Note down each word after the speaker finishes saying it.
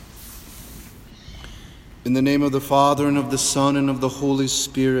In the name of the Father, and of the Son, and of the Holy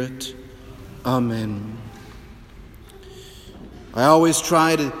Spirit. Amen. I always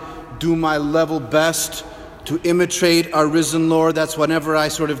try to do my level best to imitate our risen Lord. That's whenever I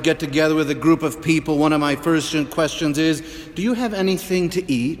sort of get together with a group of people, one of my first questions is, do you have anything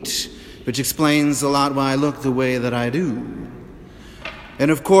to eat? Which explains a lot why I look the way that I do.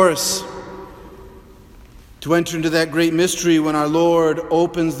 And of course, to enter into that great mystery when our Lord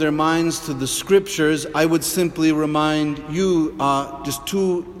opens their minds to the Scriptures, I would simply remind you just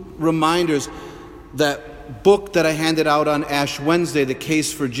two reminders. That book that I handed out on Ash Wednesday, The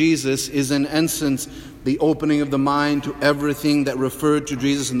Case for Jesus, is in essence the opening of the mind to everything that referred to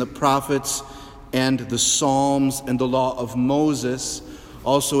Jesus in the prophets and the Psalms and the law of Moses.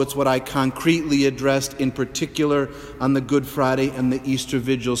 Also, it's what I concretely addressed in particular on the Good Friday and the Easter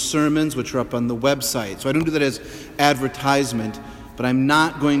Vigil sermons, which are up on the website. So I don't do that as advertisement, but I'm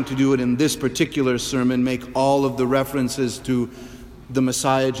not going to do it in this particular sermon, make all of the references to the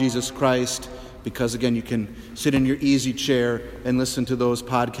Messiah, Jesus Christ, because again, you can sit in your easy chair and listen to those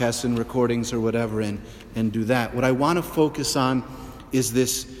podcasts and recordings or whatever and do that. What I want to focus on is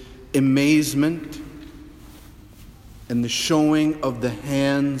this amazement and the showing of the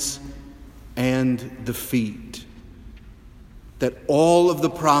hands and the feet. That all of the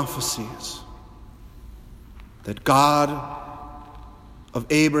prophecies that God of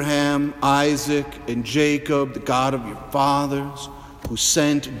Abraham, Isaac, and Jacob, the God of your fathers, who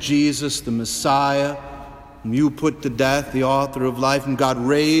sent Jesus, the Messiah, whom you put to death, the author of life, and God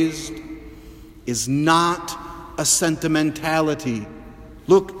raised, is not a sentimentality.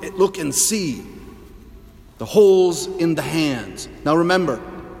 Look and see. The holes in the hands. Now remember,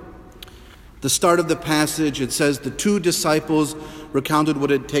 the start of the passage, it says the two disciples recounted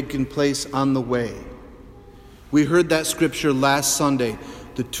what had taken place on the way. We heard that scripture last Sunday.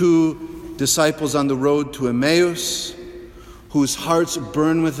 The two disciples on the road to Emmaus, whose hearts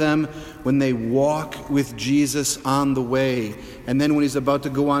burn with them when they walk with Jesus on the way. And then when he's about to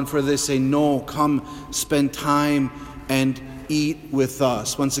go on further, they say, no, come spend time and eat with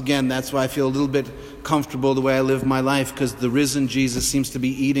us. Once again, that's why I feel a little bit comfortable the way I live my life, because the risen Jesus seems to be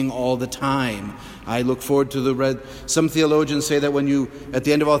eating all the time. I look forward to the red. Some theologians say that when you, at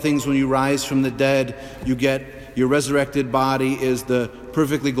the end of all things, when you rise from the dead, you get your resurrected body is the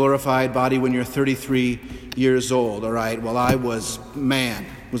perfectly glorified body when you're 33 years old. All right, well, was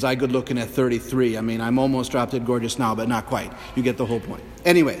I good looking at 33? I mean, I'm almost drop dead gorgeous now, but not quite. You get the whole point.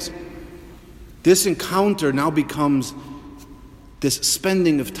 Anyways, this encounter now becomes this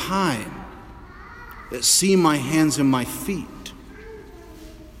spending of time. See my hands and my feet.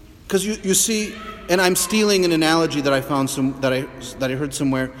 Because you see, and I'm stealing an analogy that I found that I heard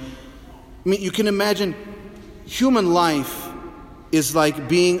somewhere. I mean, you can imagine human life is like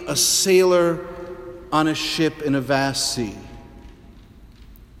being a sailor on a ship in a vast sea.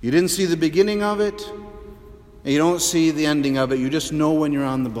 You didn't see the beginning of it, and you don't see the ending of it. You just know when you're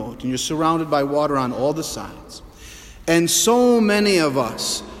on the boat, and you're surrounded by water on all the sides. And so many of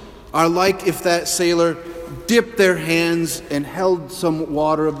us are like if that sailor dipped their hands and held some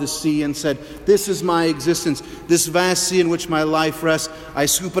water of the sea and said, this is my existence, this vast sea in which my life rests. I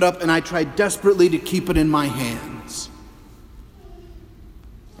scoop it up and I try desperately to keep it in my hands.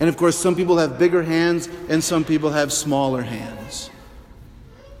 And of course, some people have bigger hands and some people have smaller hands.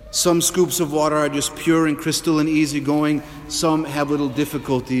 Some scoops of water are just pure and crystal and easygoing. Some have little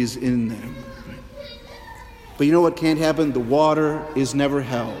difficulties in them. But you know what can't happen? The water is never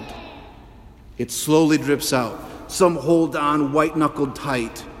held. It slowly drips out. Some hold on white-knuckled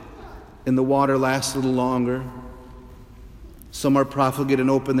tight, and the water lasts a little longer. Some are profligate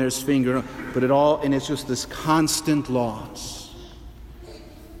and open their finger, but it's just this constant loss.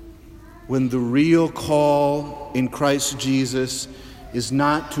 When the real call in Christ Jesus is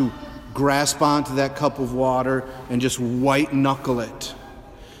not to grasp onto that cup of water and just white-knuckle it.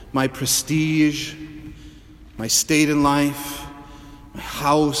 My prestige, my state in life, my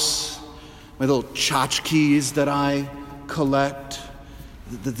house, my little tchotchkes that I collect,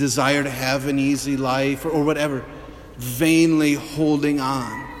 the desire to have an easy life or whatever, vainly holding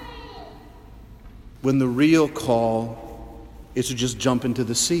on. When the real call is to just jump into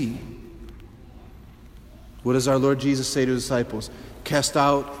the sea. What does our Lord Jesus say to his disciples? Cast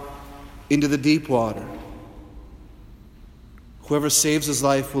out into the deep water. Whoever saves his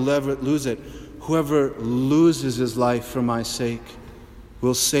life will never lose it. Whoever loses his life for my sake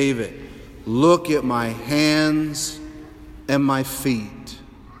will save it. Look at my hands and my feet.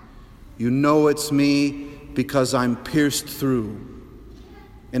 You know it's me because I'm pierced through.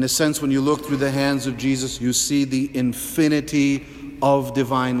 In a sense, when you look through the hands of Jesus, you see the infinity of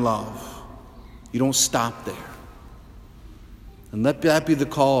divine love. You don't stop there. And let that be the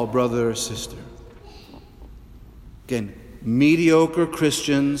call, brother or sister. Again, mediocre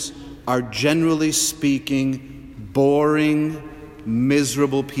Christians are, generally speaking, boring,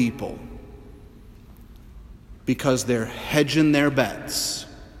 miserable people because they're hedging their bets.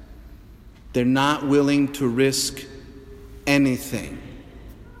 They're not willing to risk anything.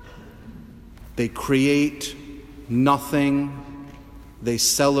 They create nothing. They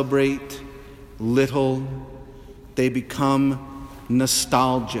celebrate little. They become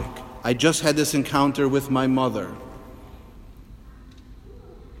nostalgic. I just had this encounter with my mother.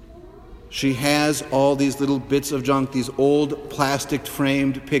 She has all these little bits of junk, these old plastic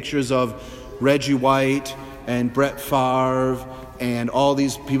framed pictures of Reggie White and Brett Favre and all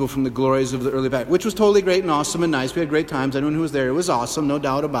these people from the glories of the early back, which was totally great and awesome and nice. We had great times. Anyone who was there, it was awesome, no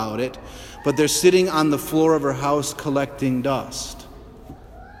doubt about it. But they're sitting on the floor of her house collecting dust.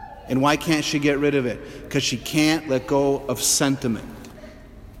 And why can't she get rid of it? Because she can't let go of sentiment.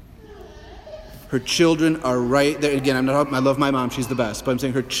 Her children are right there. Again, I love my mom, she's the best. But I'm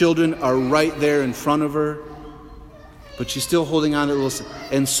saying her children are right there in front of her. But she's still holding on to a little.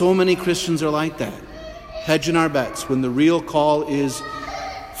 And so many Christians are like that. Hedging our bets when the real call is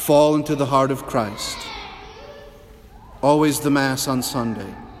fall into the heart of Christ. Always the Mass on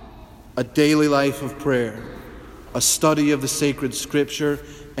Sunday. A daily life of prayer. A study of the sacred Scripture.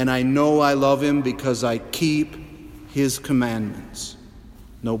 And I know I love Him because I keep His commandments.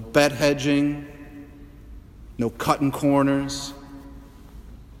 No bet hedging. No cutting corners.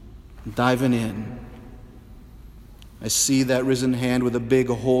 Diving in. I see that risen hand with a big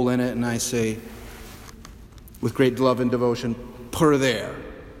hole in it, and I say, with great love and devotion, put her there.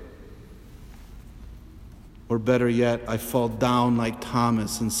 Or better yet, I fall down like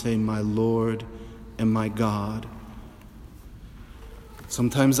Thomas and say, my Lord and my God.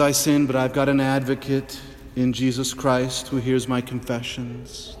 Sometimes I sin, but I've got an advocate in Jesus Christ who hears my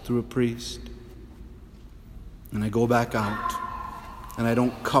confessions through a priest. And I go back out, and I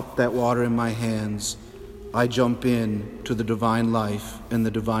don't cup that water in my hands. I jump in to the divine life and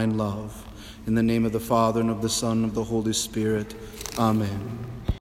the divine love. In the name of the Father, and of the Son, and of the Holy Spirit. Amen.